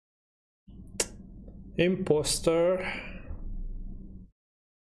Imposter.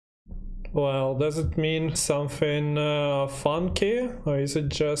 Well, does it mean something funky, or is it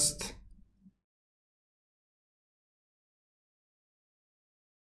just...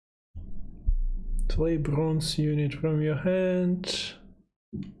 Play bronze unit from your hand.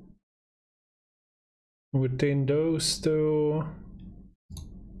 Within those two,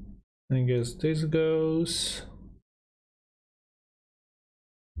 I guess this goes.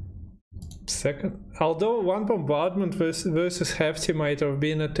 Second, although one bombardment versus hefty might have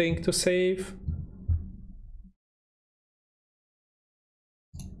been a thing to save.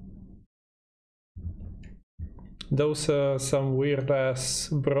 Those are some weird ass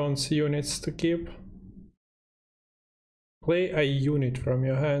bronze units to keep. Play a unit from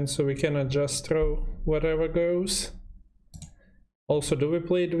your hand so we cannot just throw whatever goes. Also, do we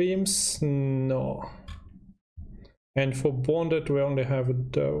play dreams? No. And for bonded we only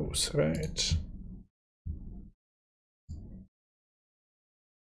have those, right?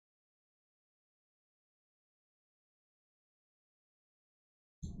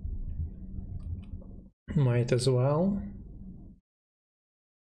 Might as well.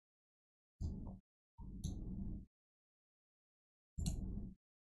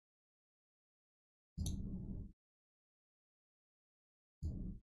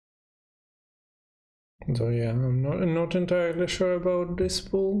 So yeah, I'm not entirely sure about this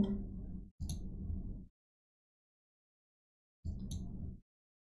pool.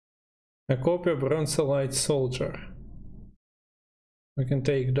 A copy of Bronzelite Soldier. We can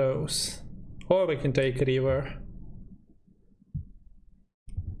take those. Or we can take River.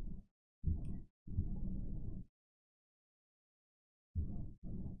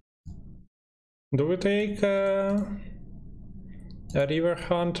 Do we take a River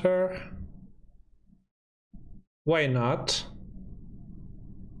Hunter? Why not?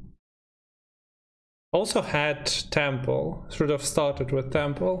 Also had Temple. Should have started with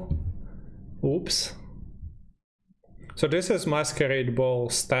Temple. Oops. So this is Masquerade Ball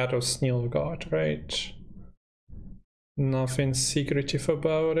status Nilfgaard, right? Nothing secretive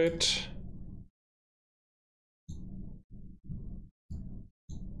about it.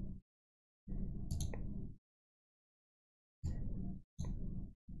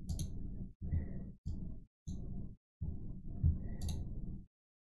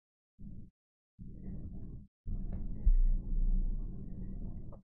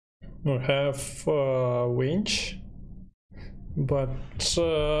 We have winch, but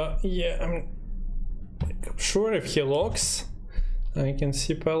yeah, I'm sure if he locks, I can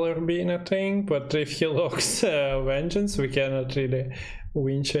see Peller being a thing, but if he locks Vengeance, we cannot really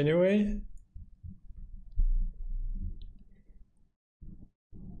winch anyway.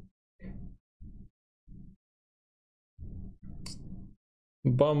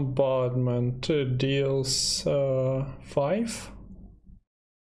 Bombardment deals 5.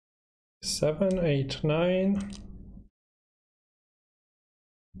 7, 8, 9.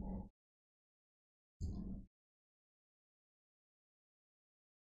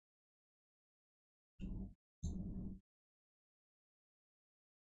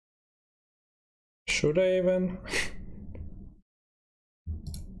 Should I even?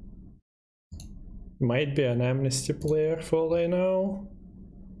 Might be an Amnesty player for all I know.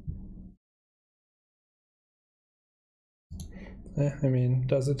 I mean,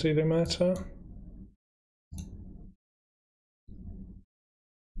 does it really matter?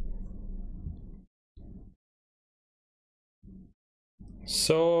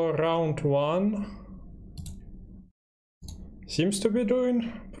 So round 1 seems to be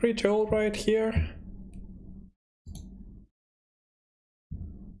doing pretty alright here.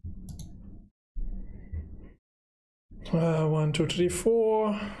 One, two, three,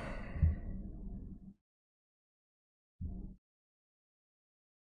 4.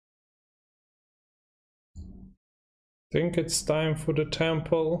 Think it's time for the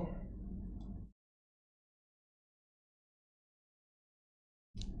temple.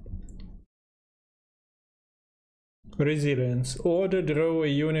 Resilience. Order, draw a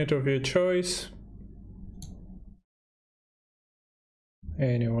unit of your choice.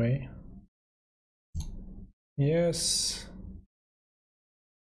 Anyway. Yes.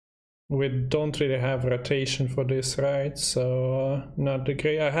 We don't really have rotation for this, right? So not the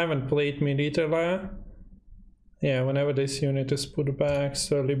great. I haven't played Melitele. Yeah, whenever this unit is put back.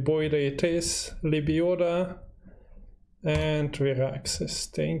 So Liboida it is, Libioda, and Viraxis.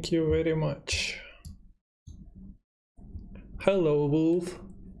 Thank you very much. Hello, Wolf.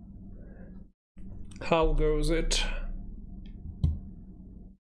 How goes it?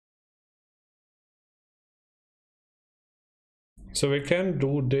 So we can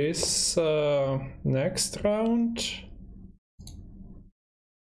do this next round.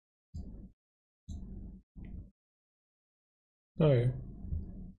 Okay.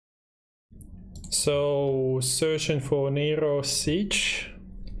 So searching for Nero Siege.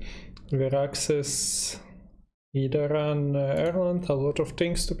 Viraxis, Idaran, Erland, a lot of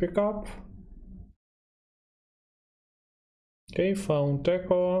things to pick up. Okay, found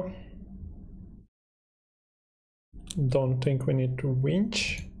Echo. Don't think we need to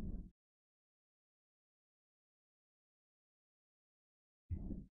winch.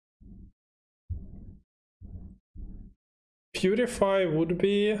 Purify would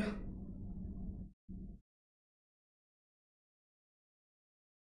be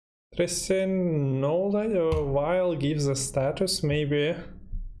interesting. Knowledge or while gives a status, maybe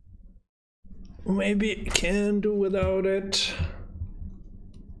can do without it.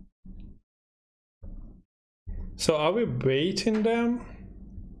 So are we baiting them?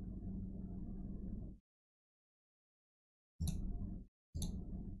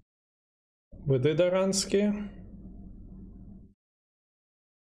 With Idaransky?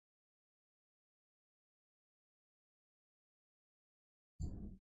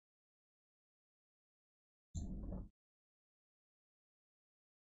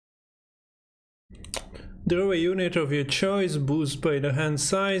 Draw a unit of your choice, boost by the hand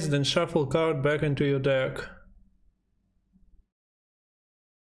size, then shuffle card back into your deck.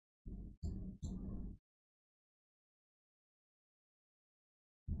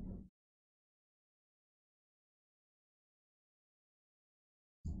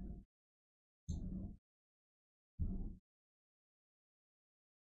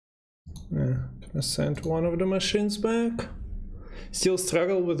 Yeah, gonna send one of the machines back. Still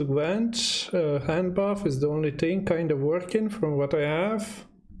struggle with Gwent. Hand buff is the only thing kind of working from what I have.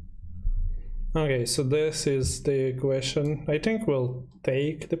 Okay, so this is the question. I think we'll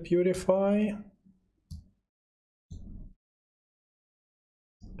take the Purify.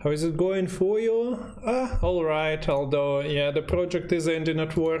 How is it going for you? Alright, although, yeah, the project is ending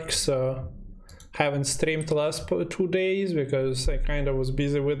at work, so haven't streamed last 2 days because I kind of was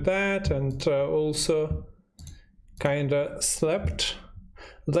busy with that, and also kind of slept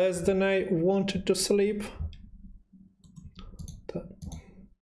less than I wanted to sleep.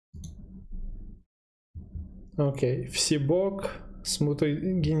 Окей, всебок с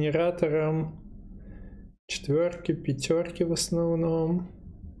мутагенератором, четверки, пятерки в основном.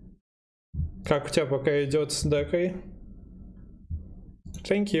 Как у тебя пока идет с декой?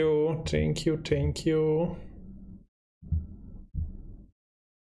 Thank you, thank you, thank you.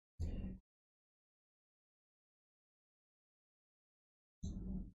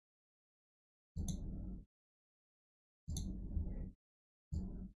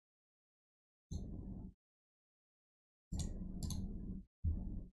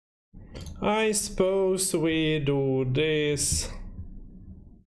 I suppose we do this.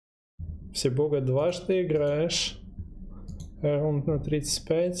 Всебога дважды играешь. Раунд на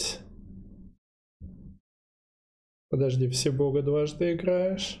 35. Подожди, всебога дважды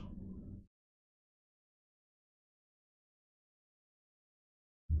играешь.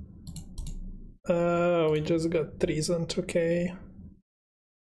 We just got treasoned, okay.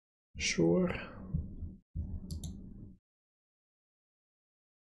 Sure.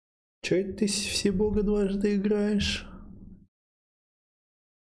 Чё это ты всебога дважды играешь?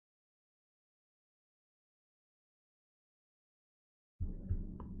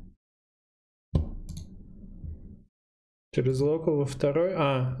 Через локу во второй?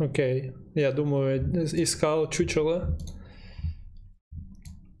 Окей. Я думаю, искал чучело.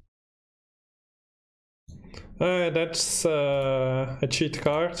 That's a cheat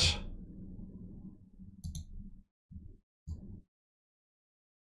card.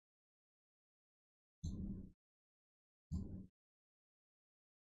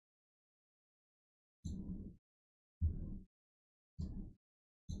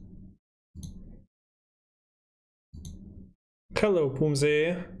 Hello,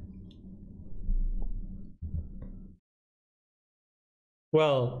 Pumze.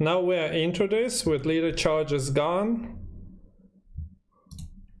 Well, now we are into this with leader charges gone.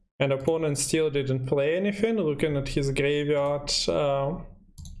 And opponent still didn't play anything, looking at his graveyard.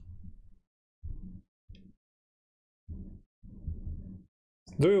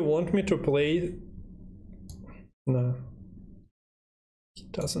 Do you want me to play? No. He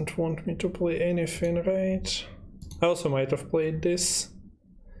doesn't want me to play anything, right? I also might have played this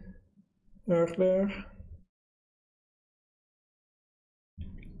earlier.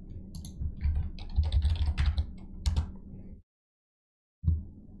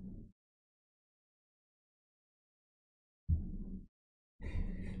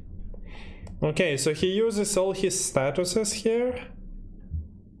 Okay, so he uses all his statuses here.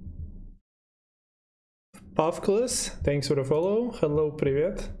 Pavklus, thanks for the follow. Hello,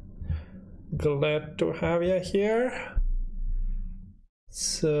 привет. Glad to have you here.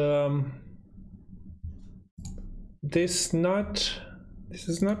 So this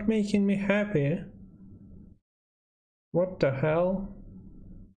is not making me happy. What the hell?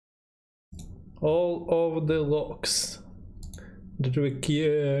 All of the logs that we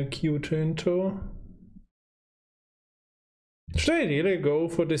queued into. Should I really go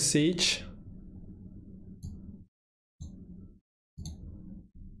for the siege?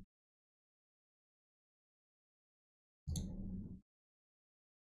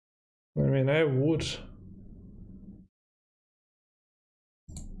 I mean, I would.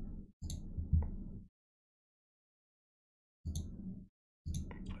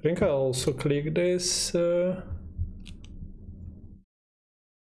 I think I'll also click this to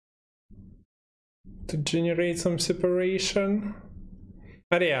generate some separation.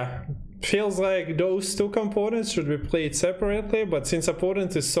 But yeah, feels like those two components should be played separately, but since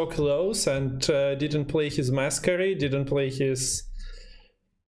opponent is so close and didn't play his Masquerade, didn't play his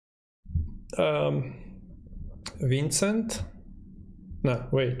Vincent? No,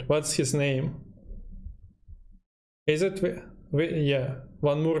 wait, what's his name? Is it... yeah,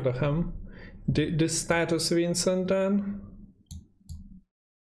 Van Murdeham. The status Vincent then?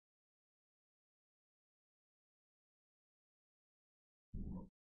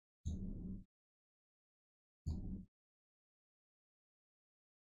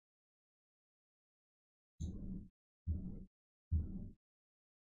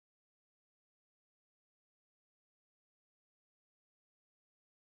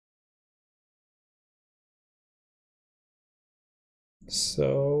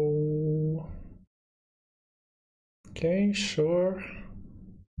 So, okay, sure.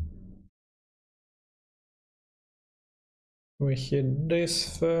 We hit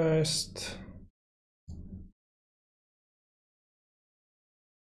this first.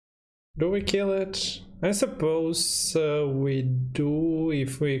 Do we kill it? I suppose we do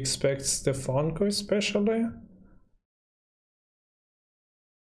if we expect Stefanko especially.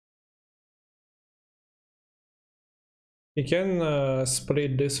 He can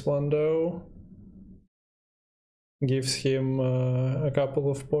split this one though. Gives him a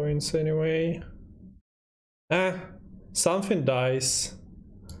couple of points anyway. Something dies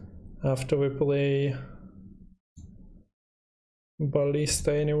after we play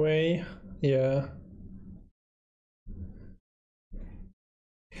Ballista anyway. Yeah.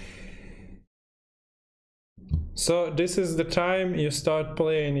 So this is the time you start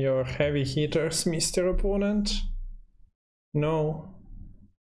playing your heavy hitters, Mr. Opponent. No.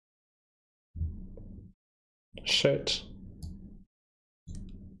 Shit.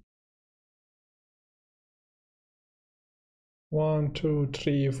 One, two,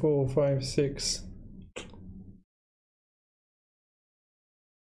 three, four, five, six.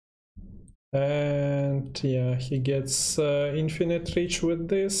 And yeah, he gets infinite reach with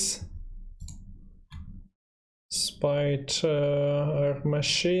this. Spite our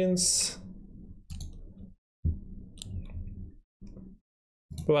machines.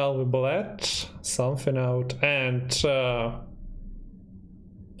 Well, we bled something out, and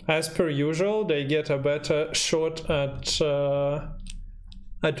as per usual, they get a better shot at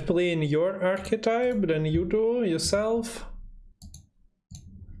playing your archetype than you do yourself.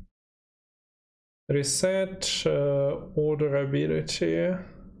 Reset order ability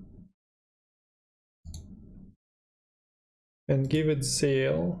and give it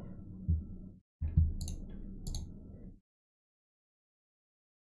zeal.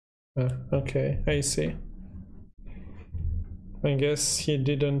 Okay, I see. I guess he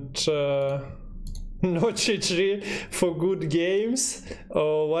didn't no GG for good games.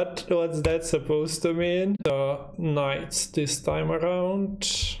 Oh, what's that supposed to mean? Knights this time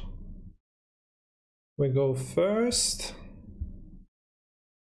around. We go first.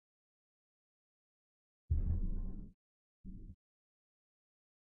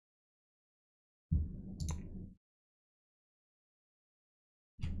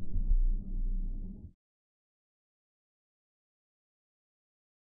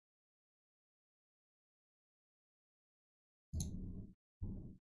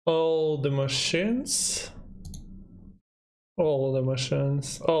 All the machines. All the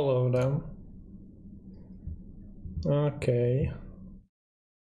machines. All of them. Okay.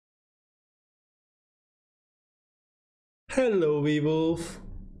 Hello, Weewolf.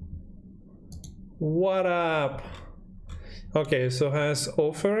 What up? Okay, so has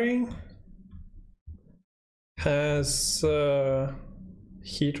offering. Has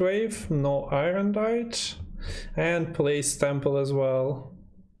Heatwave, no Ironite, and place Temple as well.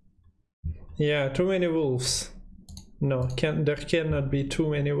 Yeah, too many wolves. No, there cannot be too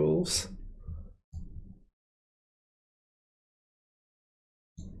many wolves.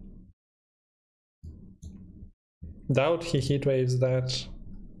 Doubt he heatwaves that.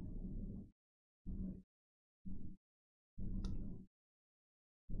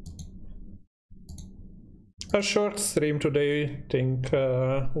 A short stream today, think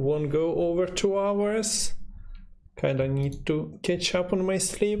won't go over 2 hours. Kinda need to catch up on my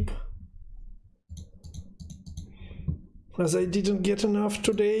sleep, as I didn't get enough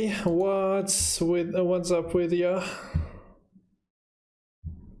today. What's up with ya?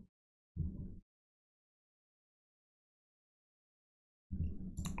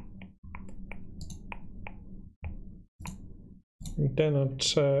 We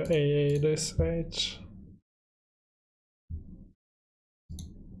cannot AA this, right?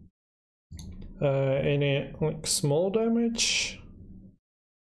 Any like small damage?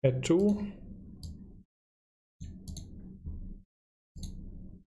 At 2?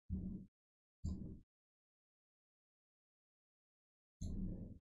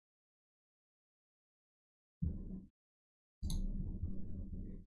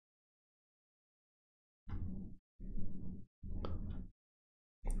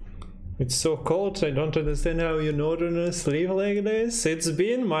 It's so cold, I don't understand how you northerners live like this. It's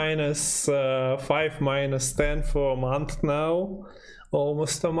been -5, -10 for a month now.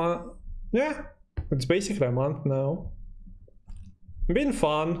 Almost a month. Yeah, it's basically a month now. Been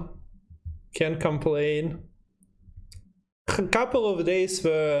fun. Can't complain. A couple of days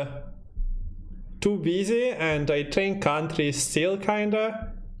were too busy, and I think country is still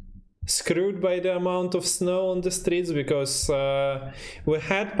kinda screwed by the amount of snow on the streets, because we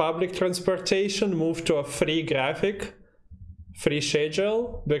had public transportation move to a free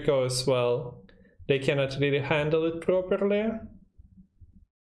schedule, because, well, they cannot really handle it properly.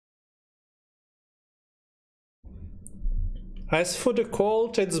 As for the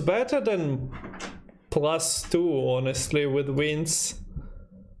cold, it's better than +2, honestly, with winds.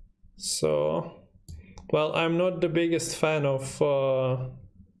 So, well, I'm not the biggest fan of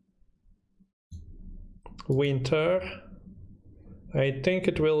winter. I think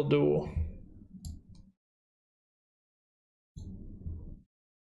it will do.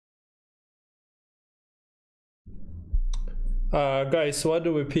 Guys, what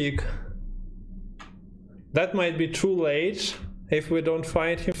do we pick? That might be too late if we don't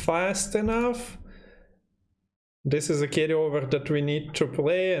fight him fast enough. This is a carryover that we need to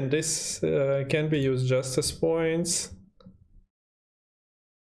play, and this can be used just as points.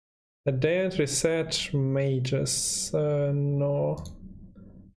 A dead reset mages, no.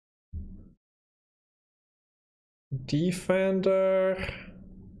 Defender.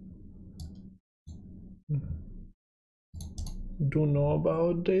 Do know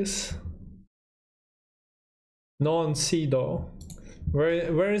about this. Non-Cedo.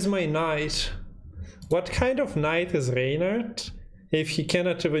 Where is my knight? What kind of knight is Reynard if he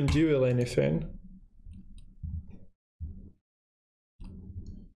cannot even duel anything?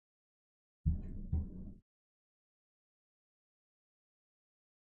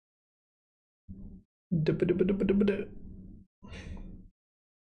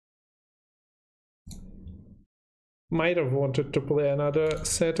 Might have wanted to play another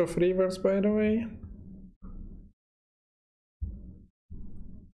set of reavers, by the way.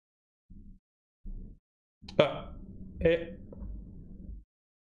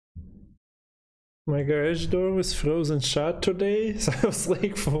 My garage door was frozen shut today, so I was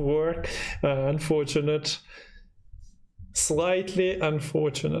late for work. Unfortunate. Slightly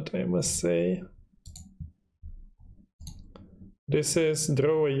unfortunate, I must say. This is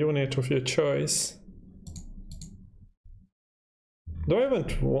draw a unit of your choice.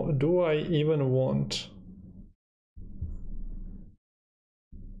 Do I even want?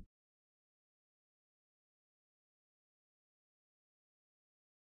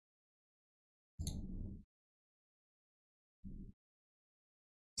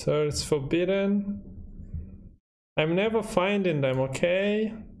 So it's forbidden. I'm never finding them,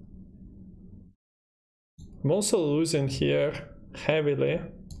 okay? I'm also losing here heavily.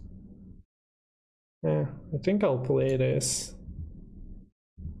 Yeah, I think I'll play this.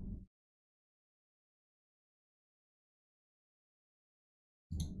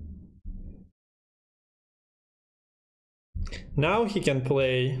 Now he can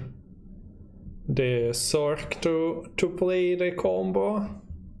play the Sork to play the combo.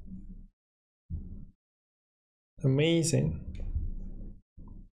 Amazing.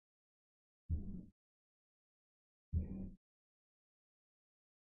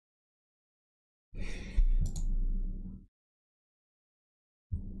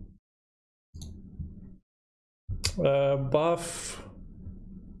 Buff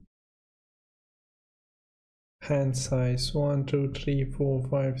hand size 1, 2, 3, 4,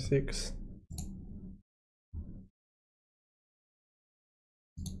 5, 6.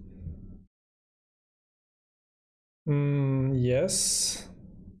 Yes.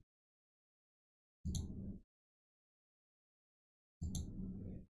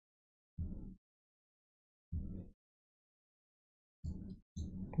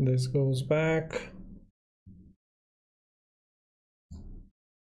 This goes back.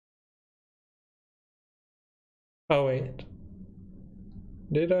 Oh wait,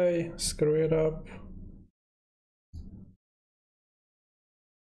 did I screw it up?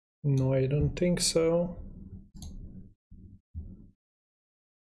 No, I don't think so.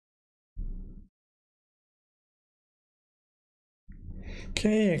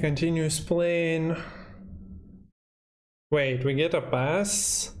 Okay, continuous playing. Wait, we get a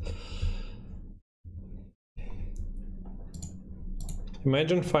pass?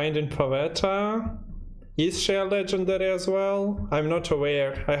 Imagine finding Pavetta. Is she a legendary as well? I'm not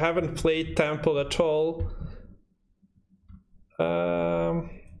aware. I haven't played Temple at all.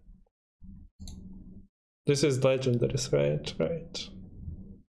 This is legendaries, right? Right.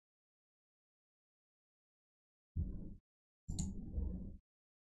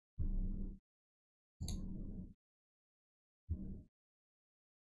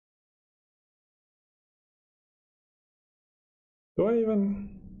 Do I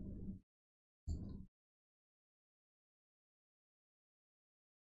even...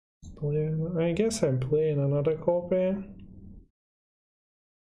 I guess I'm playing another copy.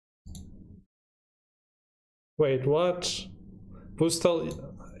 Wait, what? Boost all...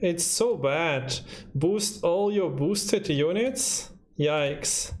 It's so bad. Boost all your boosted units?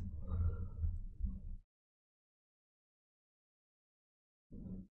 Yikes.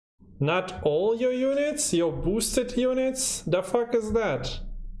 Not all your units? Your boosted units? The fuck is that?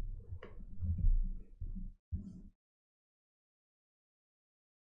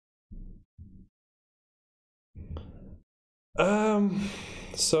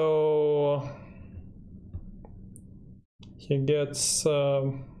 So he gets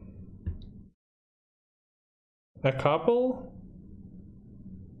a couple.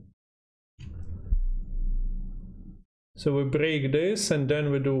 So we break this and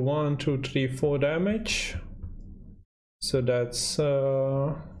then we do 1, 2, 3, 4 damage. So that's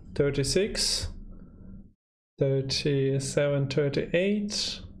 36, 37,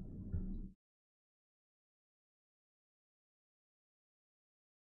 38.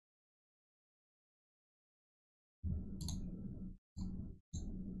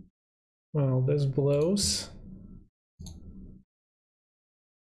 Well, this blows.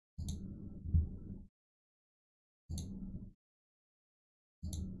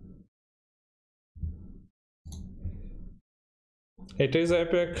 It is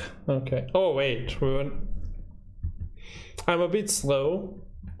epic. Okay. Oh wait, I'm a bit slow.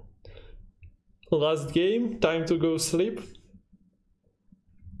 Last game, time to go sleep.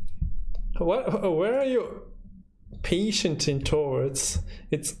 What? Where are you patienting towards?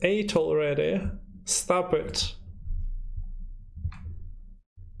 It's 8 already. Stop it.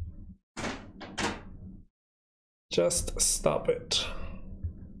 Just stop it.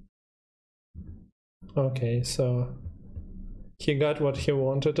 Okay, so he got what he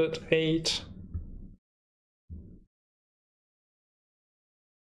wanted at 8.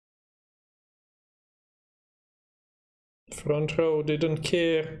 Front row didn't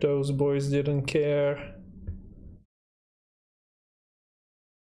care, those boys didn't care.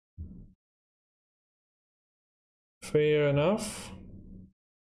 Fair enough.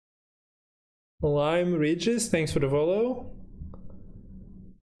 Lime Regis, thanks for the follow.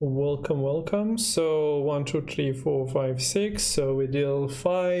 Welcome, welcome. So 1, 2, 3, 4, 5, 6. So we deal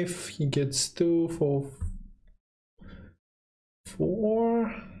 5. He gets 2, 4,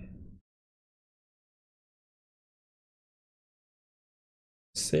 4.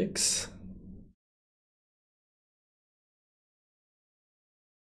 6.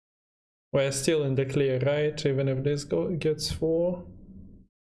 We're still in the clear, right? Even if this gets 4.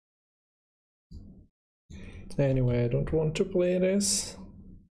 Anyway, I don't want to play this.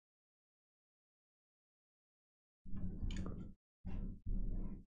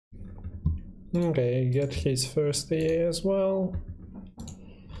 Okay, get his first EA as well.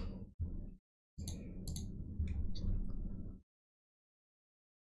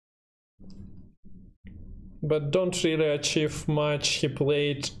 But don't really achieve much. He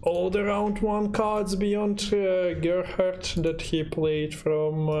played all the round 1 cards beyond Gerhard that he played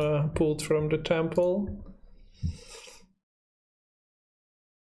from, pulled from the temple.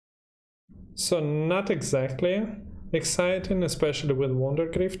 So not exactly exciting, especially with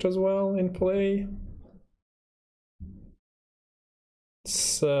Wondergrift as well in play.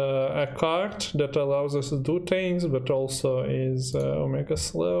 It's a card that allows us to do things, but also is Omega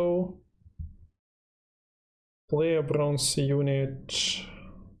slow. Play a bronze unit.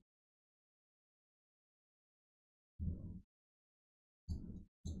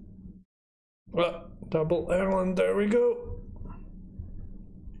 Double Erland, there we go.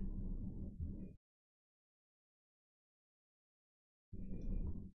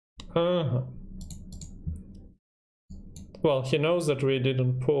 Well, he knows that we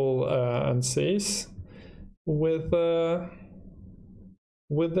didn't pull Anseis with the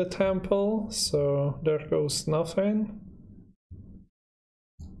temple, so there goes nothing.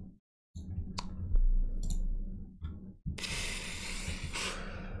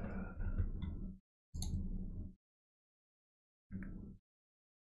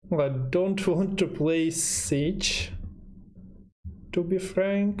 I don't want to play Siege, to be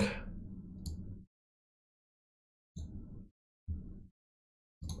frank.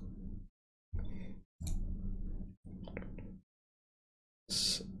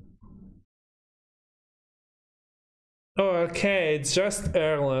 Oh, okay, it's just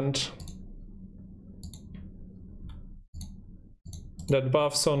Erland that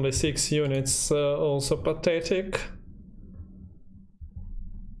buffs only 6 units, also pathetic.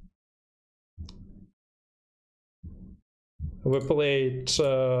 We played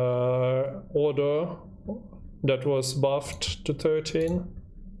Order that was buffed to 13.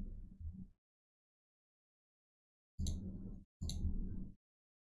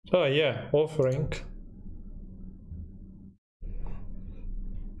 Oh yeah, Offering.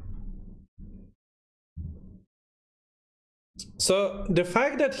 So the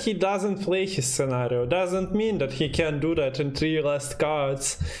fact that he doesn't play his scenario doesn't mean that he can do that in 3 last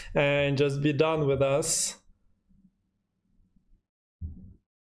cards and just be done with us.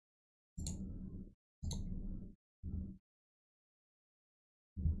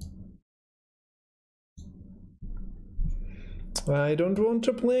 I don't want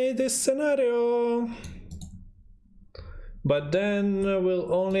to play this scenario. But then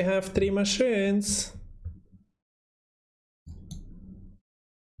we'll only have 3 machines.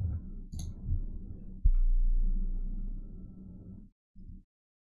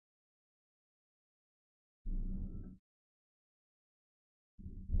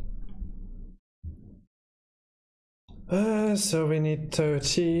 So we need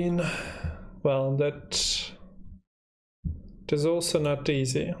 13. Well, that is also not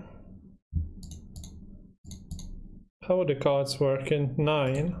easy. How are the cards working?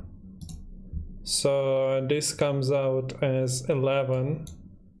 9. So this comes out as 11.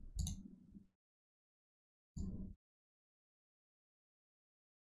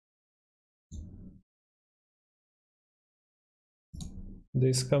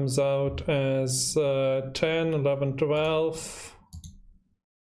 This comes out as 10, 11, 12.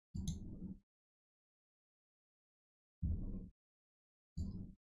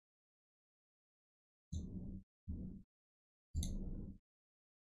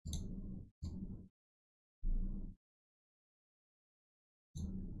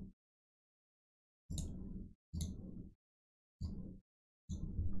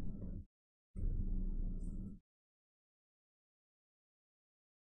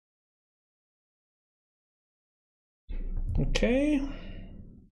 Okay,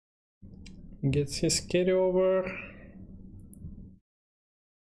 gets his carryover.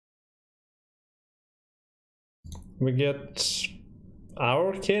 We get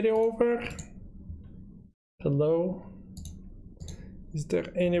our carryover. Hello? Is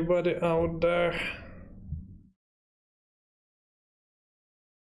there anybody out there?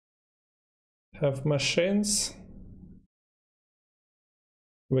 Have machines?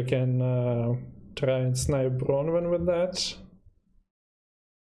 We can try and snipe Bronwyn with that.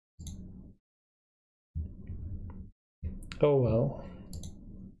 Oh well.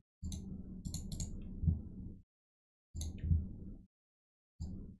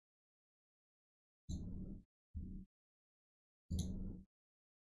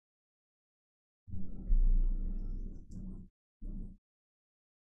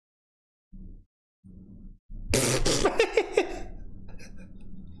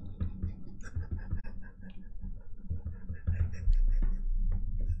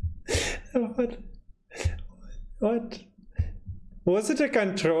 What? Was it a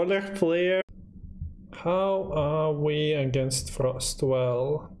controller player? How are we against Frost?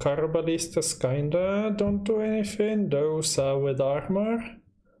 Well, Carbalistas kinda don't do anything. Those are with armor,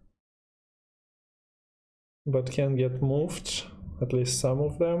 but can get moved, at least some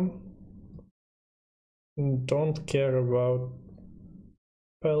of them. Don't care about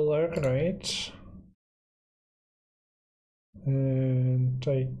Peller, right? And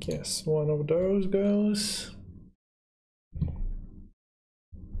I guess one of those goes.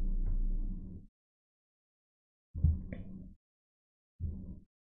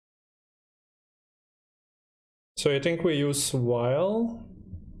 So I think we use while.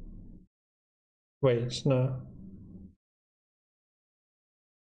 Wait, no.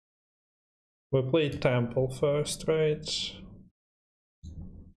 We played Temple first, right?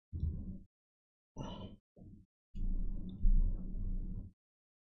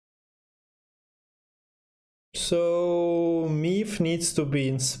 So Meath needs to be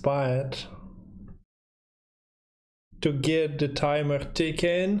inspired to get the timer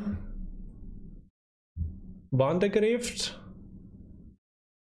ticking. Vandegrift?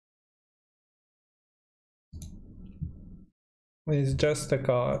 It's just a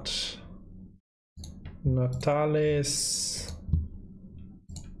card. Natalis.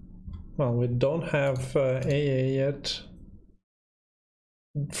 Well, we don't have AA yet.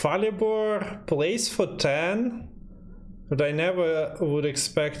 Falibor plays for 10, but I never would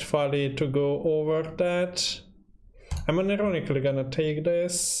expect Fali to go over that. I'm unironically gonna take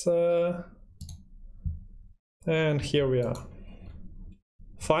this. And here we are.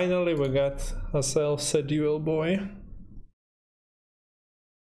 Finally, we got ourselves a dual boy.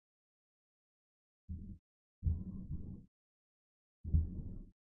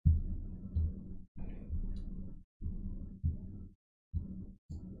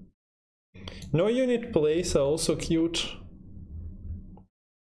 No unit plays are also cute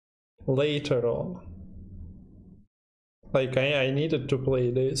later on. Like, I needed to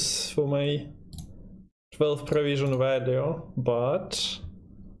play this for my 12 provision value, but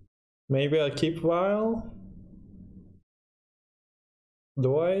maybe I'll keep while.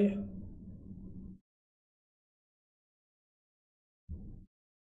 Do I?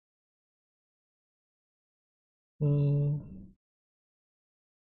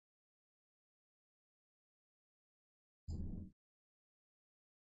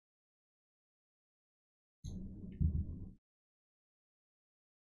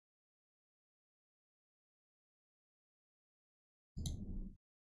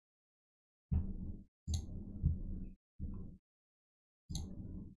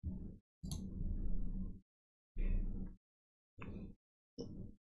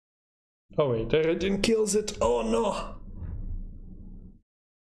 Oh wait, Eredin kills it. Oh no!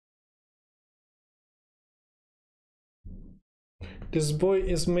 This boy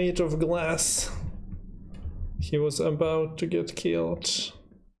is made of glass. He was about to get killed.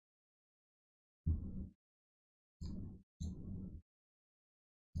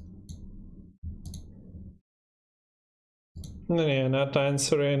 Yeah, not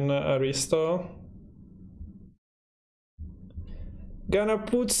answering Aristo. Gonna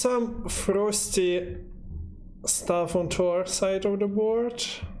put some frosty stuff onto our side of the board.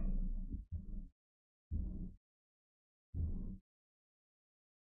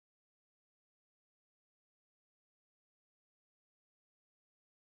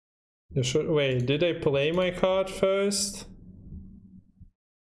 You should wait. Did I play my card first?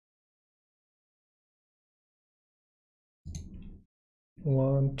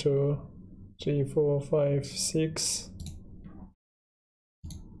 One, two, three, four, five, six.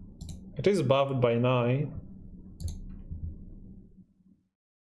 It is buffed by 9.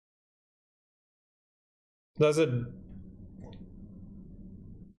 Does it?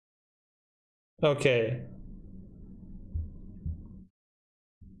 Okay.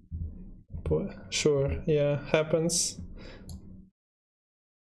 Sure, yeah, happens.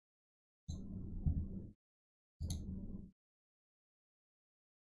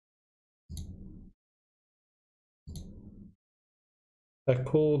 A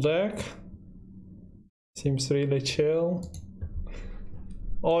cool deck. Seems really chill.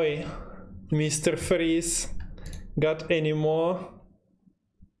 Oi, Mr. Freeze. Got any more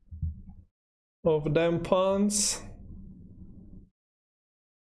of them pawns?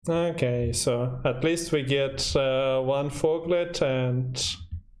 Okay, so at least we get one Foglet and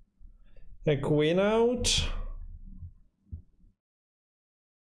a Queen out.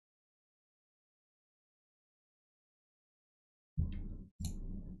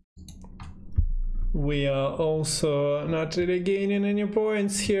 We are also not really gaining any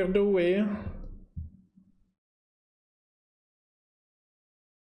points here, do we?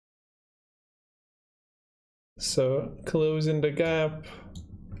 So closing the gap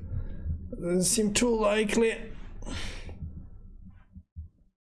doesn't seem too likely.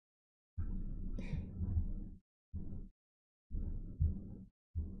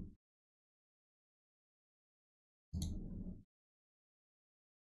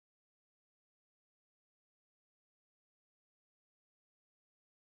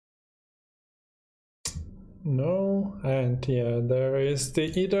 No, and yeah, there is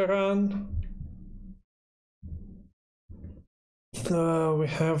the either run. We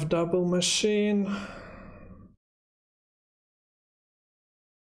have double machine.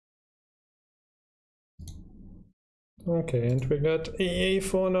 Okay, and we got EA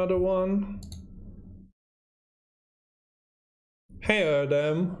for another one. Hey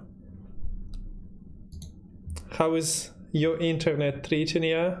Adam, how is your internet treating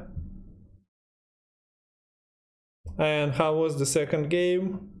you? And how was the second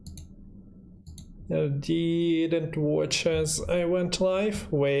game? Didn't watch as I went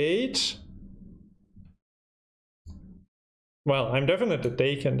live. Wait. Well, I'm definitely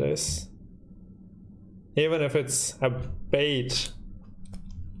taking this. Even if it's a bait.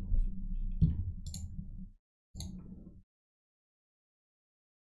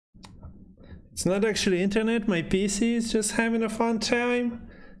 It's not actually internet, my PC is just having a fun time.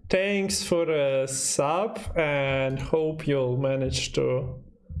 Thanks for a sub and hope you'll manage to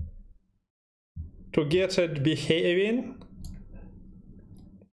get it behaving.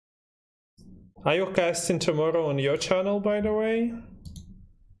 Are you casting tomorrow on your channel, by the way?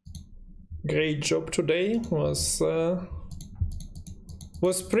 Great job today. Was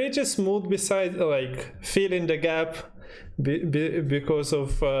pretty smooth besides like filling the gap because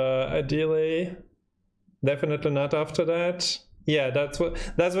of a delay. Definitely not after that. Yeah, that's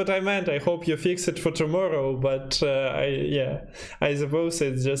what I meant. I hope you fix it for tomorrow, but I suppose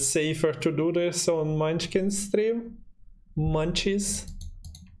it's just safer to do this on Munchkin's stream. Munchies.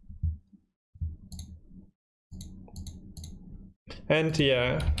 And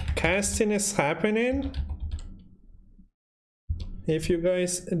yeah, casting is happening. If you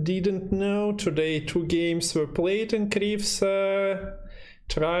guys didn't know, today 2 games were played in Kriev's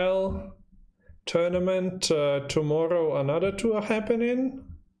trial tournament. Tomorrow another 2 are happening.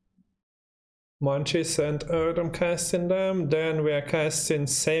 Munchies and Erdem casting them. Then we are casting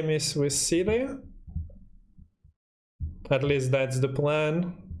semis with Celia. At least that's the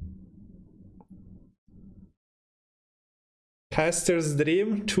plan. Caster's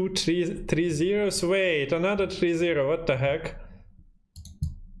Dream, 3 zeros. Wait, another 3-0, what the heck?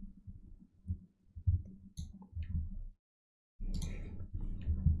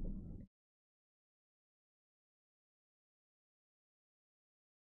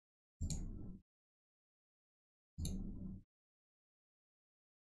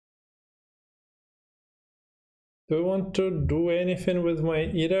 Do you want to do anything with my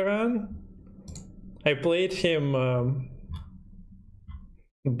Idaran? I played him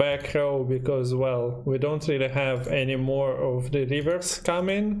back row because, well, we don't really have any more of the reavers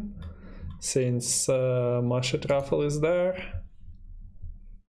coming since Masha Truffle is there.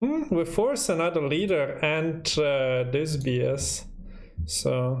 We force another leader and this BS,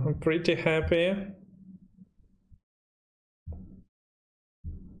 so I'm pretty happy.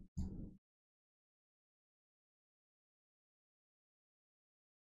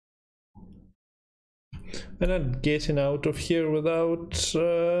 I'm not getting out of here without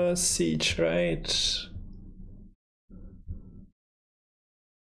siege, right?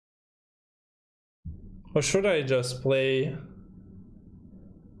 Or should I just play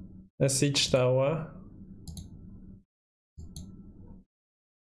a siege tower?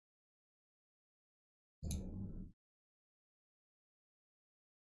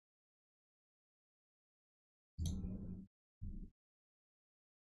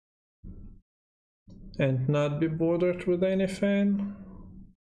 And not be bothered with anything?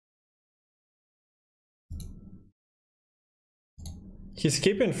 He's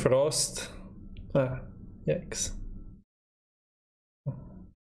keeping frost. Ah, yikes.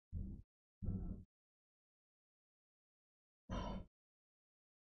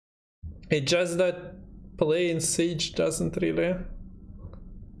 It's just that playing siege doesn't really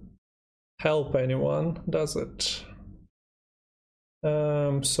help anyone, does it?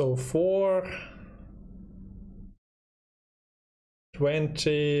 So 4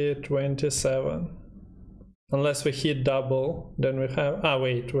 20 27, unless we hit double, then we have,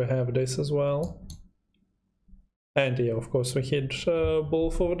 wait, we have this as well, and yeah, of course we hit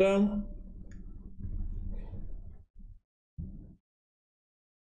both of them.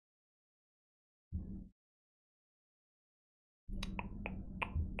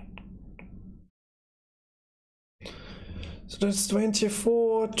 So that's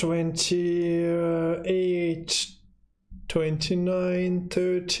 24 28 29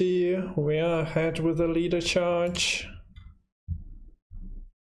 30. We are ahead with the leader charge.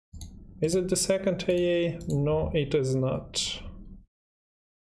 Is it the second AA? No, it is not.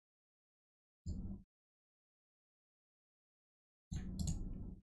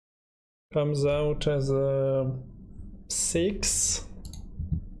 comes out as a 6.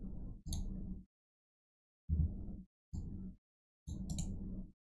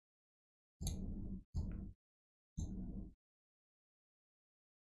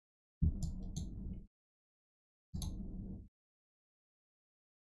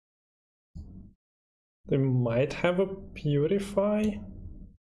 They might have a purify.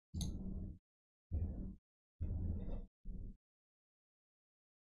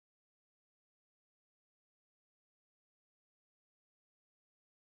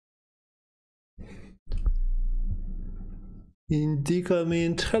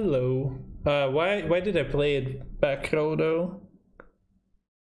 Indicament, hello. Why did I play it back row though?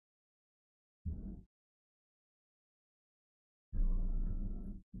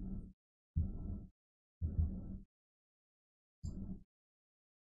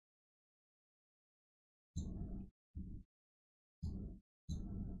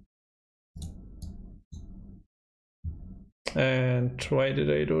 And why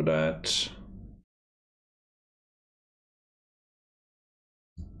did I do that?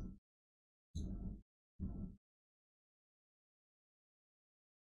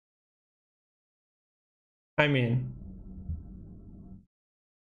 I mean,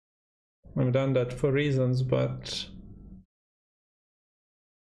 I've done that for reasons, but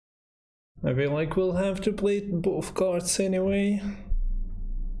I feel like we'll have to play both cards anyway.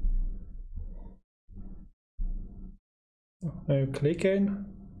 Are you clicking?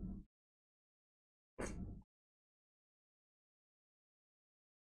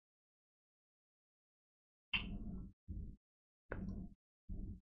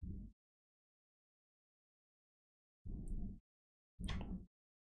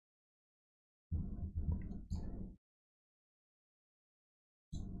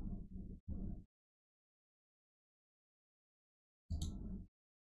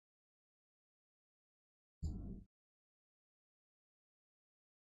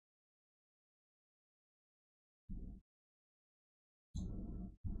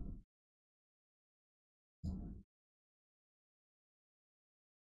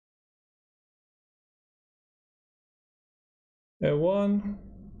 A 1,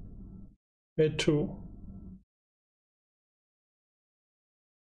 a 2.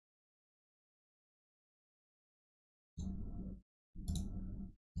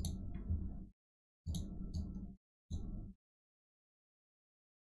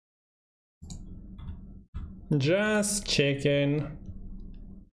 Just checking,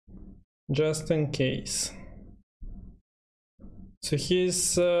 just in case. So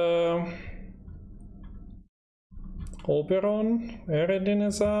he's Oberon, Eredin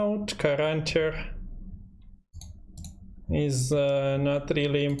is out, Karantir is not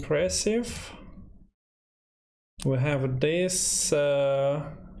really impressive. We have this,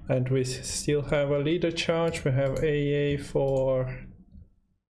 and we still have a leader charge. We have AA for,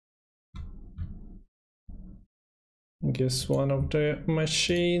 I guess, one of the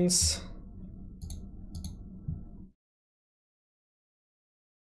machines.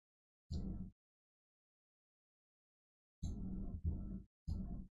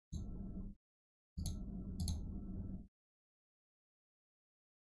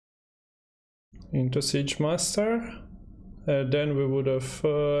 Into Siege Master. Then we would have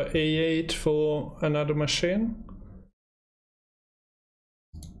A8 for another machine.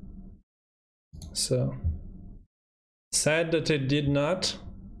 So sad that it did not.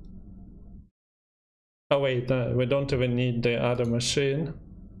 Oh wait, no, we don't even need the other machine.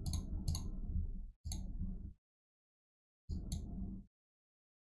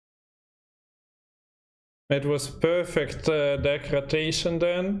 It was perfect deck rotation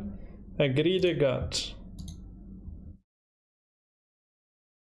then. A greedy god.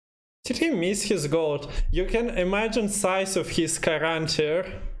 Did he miss his gold? You can imagine size of his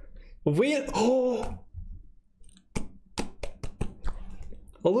Karantir. Oh!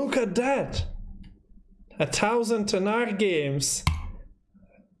 Look at that! 1,000 Tenar games.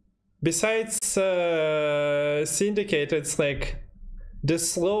 Besides Syndicate, it's like the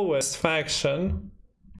slowest faction.